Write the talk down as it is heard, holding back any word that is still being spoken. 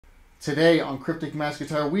Today on Cryptic Mass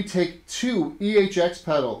Guitar, we take two EHX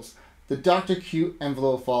pedals, the Dr. Q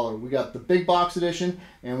envelope follower. We got the big box edition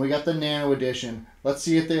and we got the Nano edition. Let's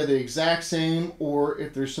see if they're the exact same or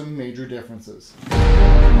if there's some major differences.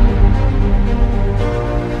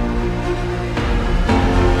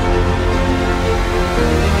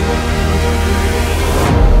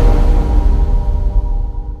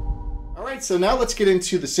 Alright, so now let's get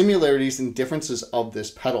into the similarities and differences of this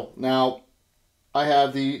pedal. Now, I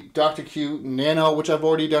have the Dr. Q Nano, which I've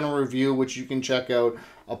already done a review, which you can check out.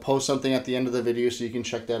 I'll post something at the end of the video so you can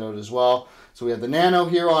check that out as well. So we have the Nano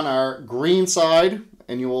here on our green side,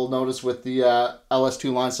 and you will notice with the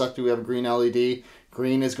LS2 line selector, we have a green LED.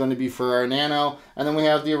 Green is going to be for our Nano, and then we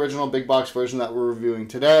have the original big box version that we're reviewing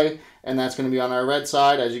today, and that's going to be on our red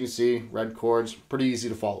side. As you can see, red chords, pretty easy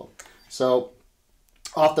to follow. So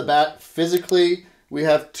off the bat, physically, we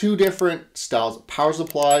have two different styles of power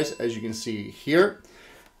supplies, as you can see here.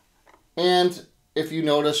 And if you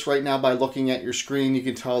notice right now by looking at your screen, you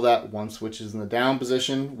can tell that one switch is in the down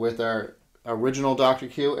position with our original Dr.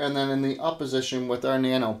 Q, and then in the up position with our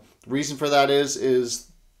Nano. The reason for that is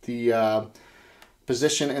the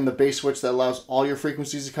position in the bass switch that allows all your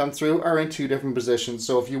frequencies to come through are in two different positions.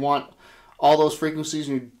 So if you want all those frequencies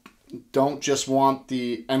and you don't just want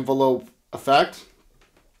the envelope effect,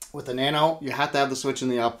 with the Nano, you have to have the switch in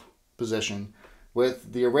the up position.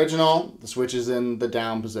 With the original, the switch is in the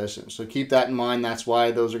down position. So keep that in mind. That's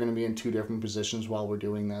why those are going to be in two different positions while we're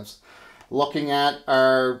doing this. Looking at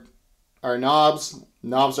our knobs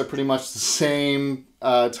are pretty much the same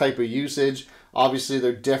type of usage. Obviously,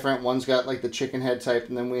 they're different. One's got like the chicken head type,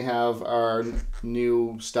 and then we have our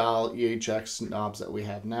new style EHX knobs that we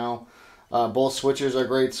have now. Both switches are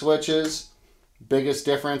great switches. Biggest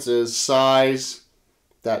difference is size.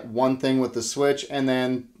 That one thing with the switch, and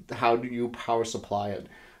then how do you power supply it.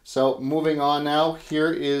 So moving on now,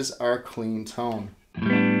 here is our clean tone.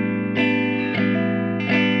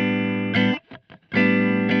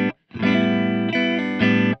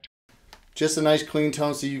 Just a nice clean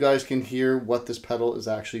tone so you guys can hear what this pedal is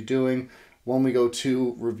actually doing when we go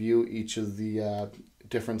to review each of the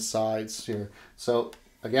different sides here. So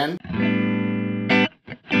again,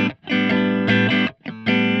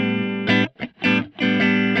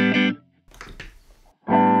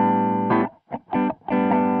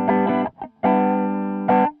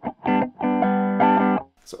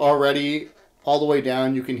 so already all the way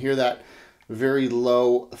down you can hear that very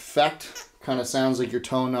low effect. Kind of sounds like your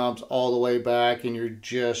tone knobs all the way back and you're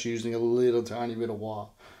just using a little tiny bit of wah.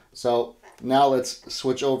 So now let's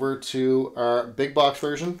switch over to our big box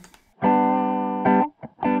version.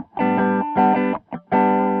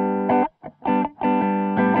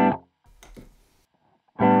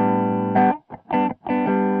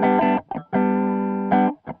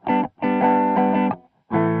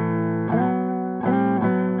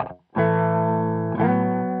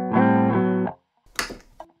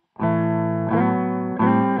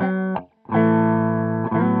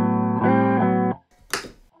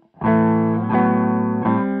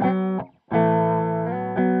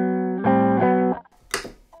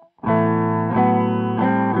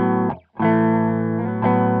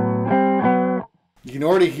 You can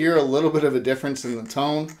already hear a little bit of a difference in the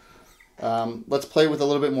tone. Let's play with a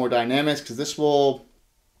little bit more dynamics because this will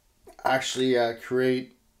actually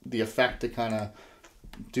create the effect to kind of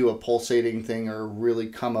do a pulsating thing or really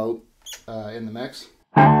come out in the mix.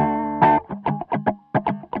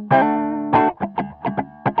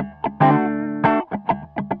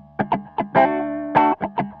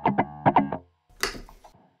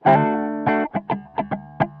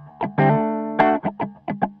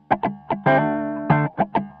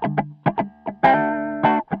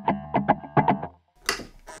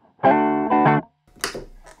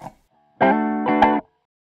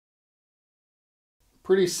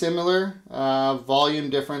 Pretty similar. Volume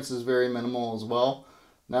difference is very minimal as well.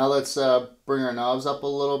 Now let's bring our knobs up a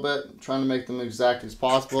little bit, trying to make them exact as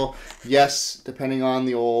possible. Yes, depending on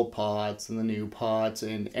the old pots and the new pots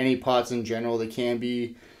and any pots in general, they can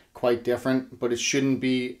be quite different, but it shouldn't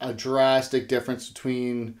be a drastic difference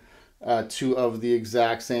between two of the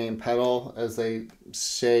exact same pedal as they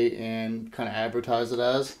say and kind of advertise it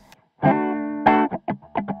as.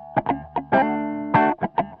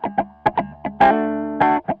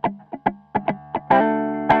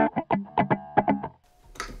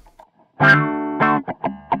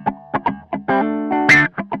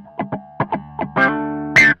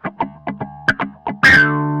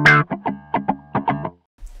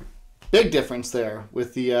 Big difference there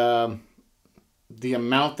with the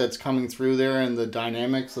amount that's coming through there and the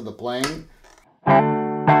dynamics of the playing.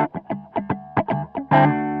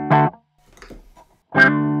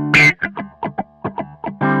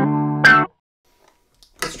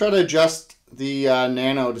 try to adjust the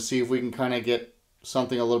Nano to see if we can kind of get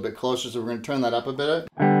something a little bit closer. So we're going to turn that up a bit.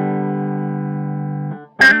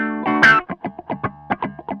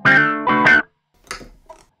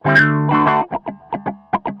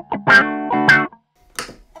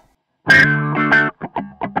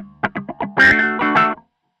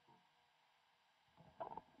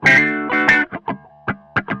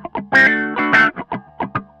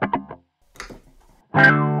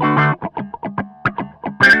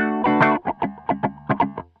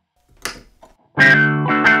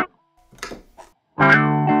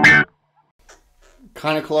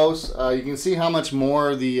 Kind of close. You can see how much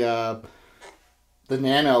more the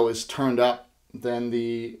Nano is turned up than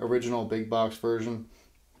the original big box version.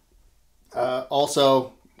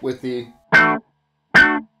 Also with the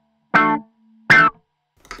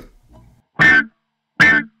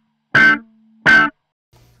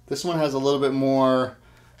this one has a little bit more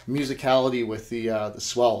musicality with the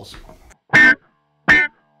swells.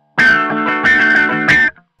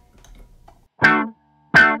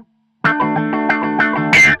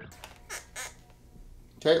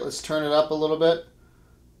 Okay, let's turn it up a little bit.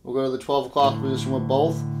 We'll go to the 12 o'clock position with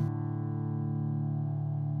both.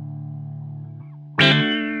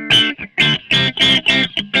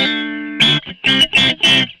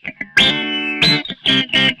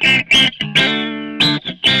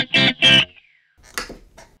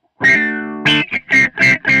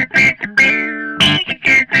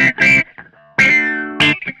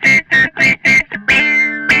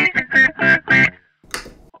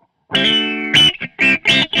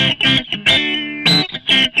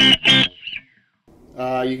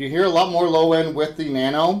 You can hear a lot more low end with the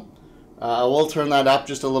Nano. I will turn that up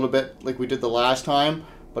just a little bit like we did the last time,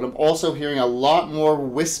 but I'm also hearing a lot more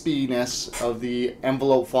wispiness of the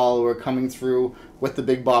envelope follower coming through with the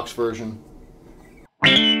big box version.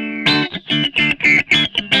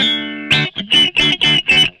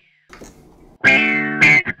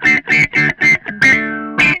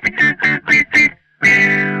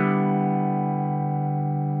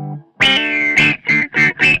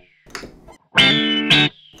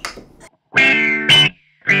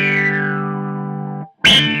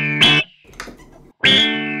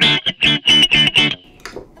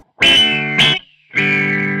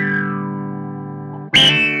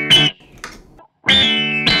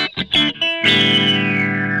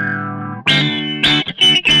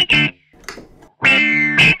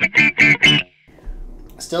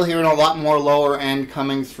 Still hearing a lot more lower end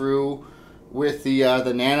coming through with the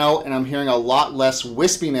Nano, and I'm hearing a lot less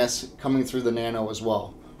wispiness coming through the Nano as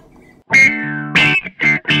well.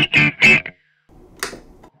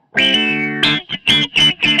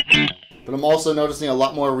 But I'm also noticing a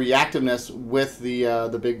lot more reactiveness with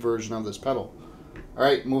the big version of this pedal. All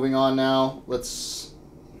right, moving on now. Let's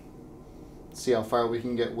see how far we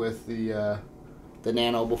can get with the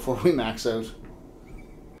Nano before we max out.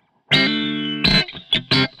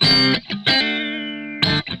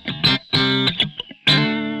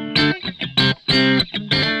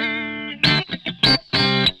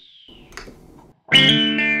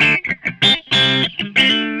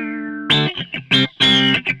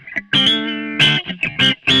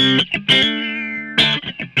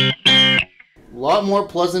 A lot more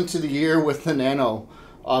pleasant to the ear with the Nano.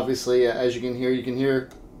 Obviously, as you can hear, you can hear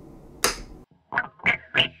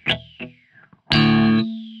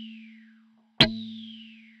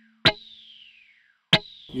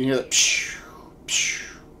that psh, psh.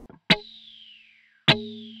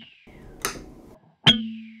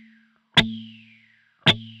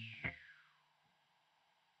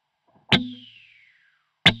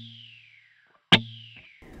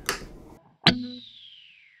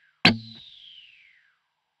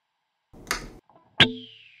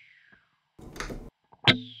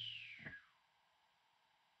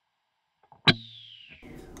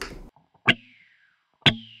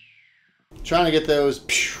 Trying to get those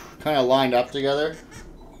kind of lined up together,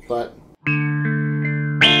 but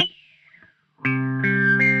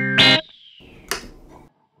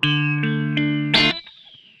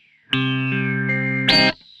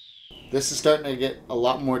this is starting to get a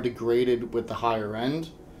lot more degraded with the higher end.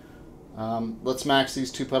 Let's max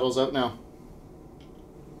these two pedals out now.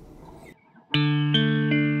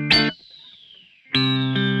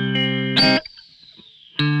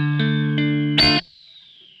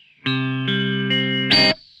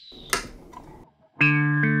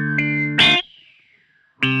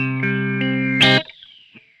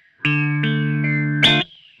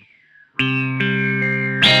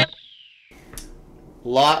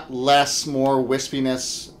 Lot less more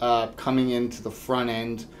wispiness coming into the front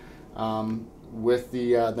end. with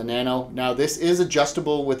the Nano. Now this is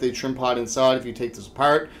adjustable with a trim pot inside. If you take this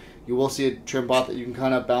apart, you will see a trim pot that you can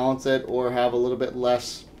kind of balance it or have a little bit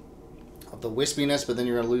less of the wispiness, but then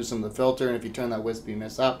you're going to lose some of the filter, and if you turn that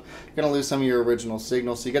wispiness up, you're going to lose some of your original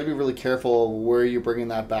signal. So you got to be really careful where you're bringing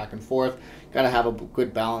that back and forth. You got to have a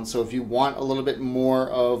good balance. So if you want a little bit more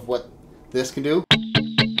of what this can do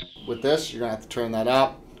with this, you're going to have to turn that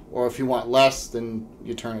up, or if you want less, then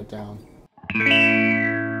you turn it down.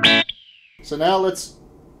 So now let's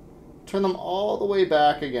turn them all the way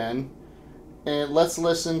back again, and let's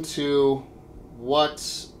listen to what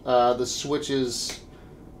the switches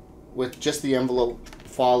with just the envelope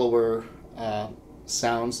follower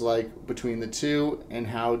sounds like between the two, and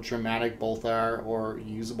how dramatic both are or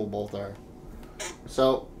usable both are.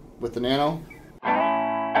 So with the Nano,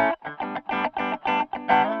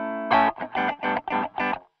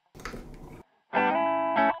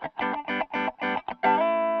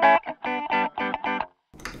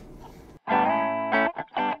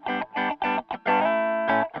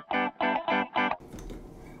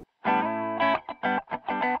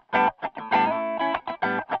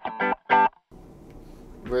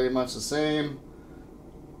 very much the same.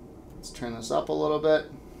 Let's turn this up a little bit.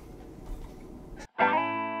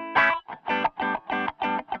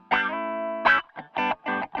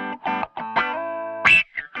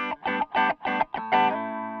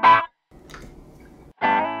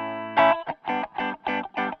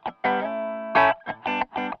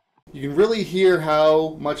 You can really hear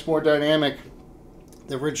how much more dynamic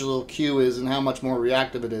the original Q is and how much more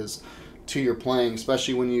reactive it is to your playing,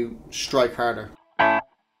 especially when you strike harder.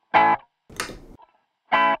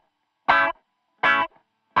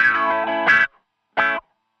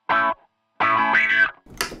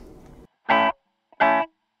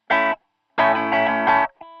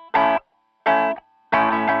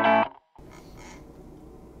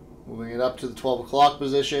 Moving it up to the 12 o'clock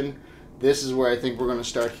position, this is where I think we're going to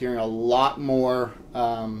start hearing a lot more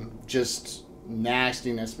just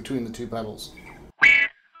nastiness between the two pedals.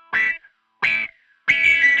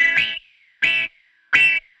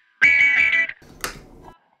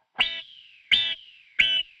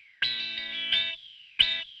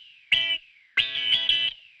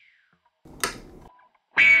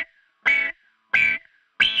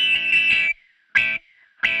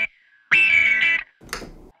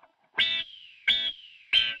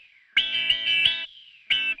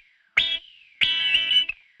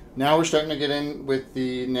 Now we're starting to get in with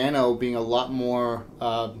the Nano being a lot more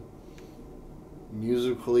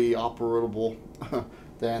musically operable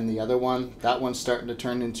than the other one. That one's starting to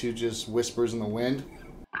turn into just whispers in the wind.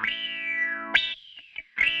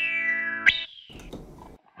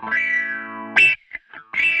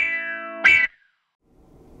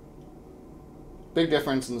 Big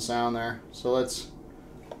difference in the sound there. So let's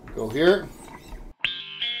go here.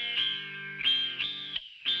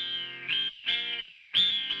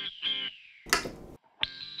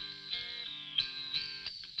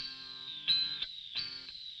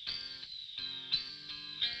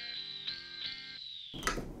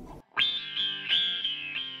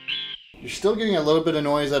 You're still getting a little bit of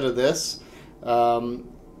noise out of this.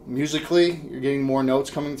 Musically, you're getting more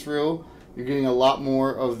notes coming through. You're getting a lot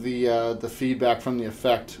more of the feedback from the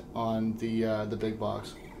effect on the big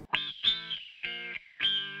box.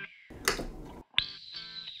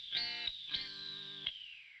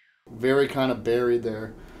 Very kind of buried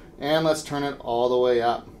there. And let's turn it all the way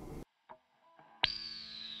up.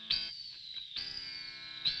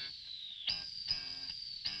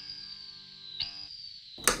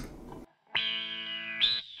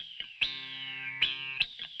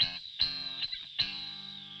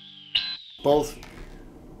 Both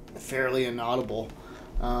fairly inaudible.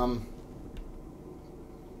 Let's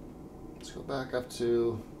go back up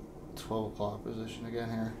to 12 o'clock position again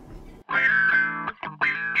here.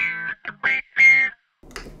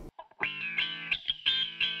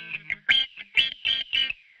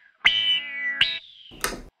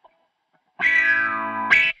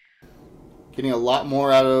 Getting a lot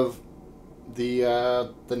more out of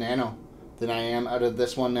the Nano than I am out of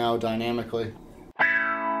this one now dynamically.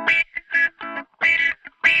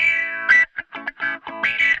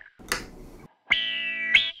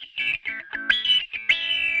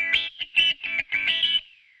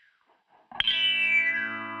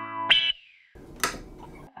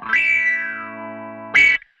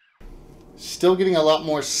 Still getting a lot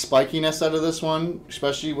more spikiness out of this one,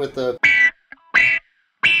 especially with the...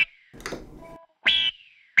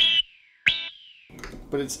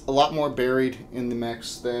 But it's a lot more buried in the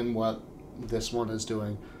mix than what this one is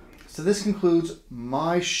doing. So this concludes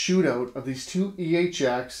my shootout of these two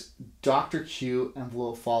EHX Dr. Q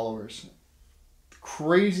envelope followers.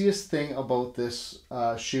 craziest thing about this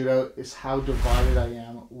Shooutout is how divided I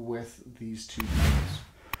am with these two pedals.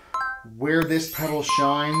 Where this pedal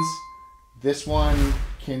shines, this one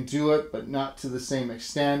can do it, but not to the same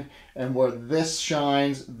extent. And where this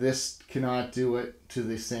shines, this cannot do it to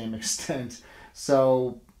the same extent.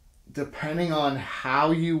 So depending on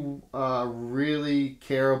how you really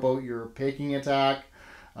care about your picking attack,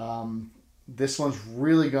 this one's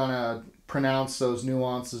really gonna pronounce those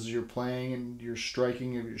nuances you're playing and your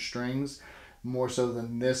striking of your strings more so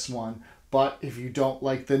than this one. But if you don't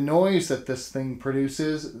like the noise that this thing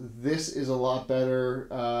produces, this is a lot better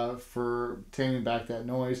for taming back that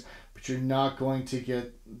noise, but you're not going to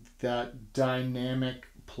get that dynamic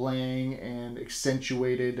playing and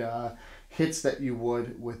accentuated hits that you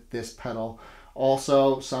would with this pedal.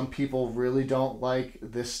 Also, some people really don't like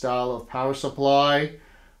this style of power supply.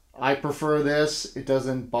 I prefer this. It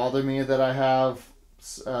doesn't bother me that I have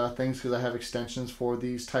things because I have extensions for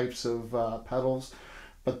these types of pedals,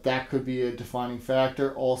 but that could be a defining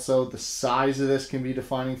factor. Also, the size of this can be a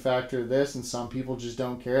defining factor of this, and some people just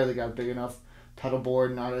don't care. They got a big enough pedal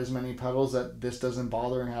board, not as many pedals, that this doesn't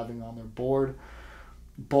bother in having on their board.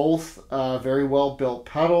 Both very well built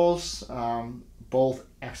pedals, both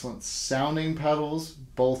excellent sounding pedals,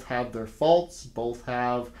 both have their faults, both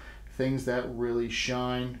have things that really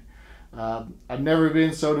shine. I've never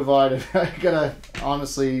been so divided. I gotta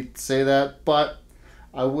honestly say that, but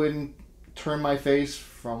I wouldn't turn my face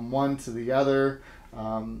from one to the other.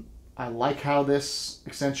 I like how this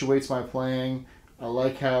accentuates my playing. I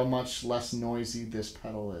like how much less noisy this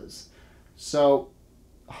pedal is. So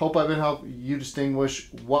I hope I've been helping you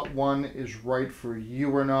distinguish what one is right for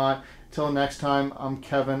you or not. Until next time, I'm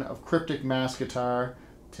Kevin of Cryptic Mass Guitar.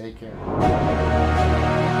 Take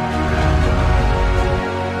care.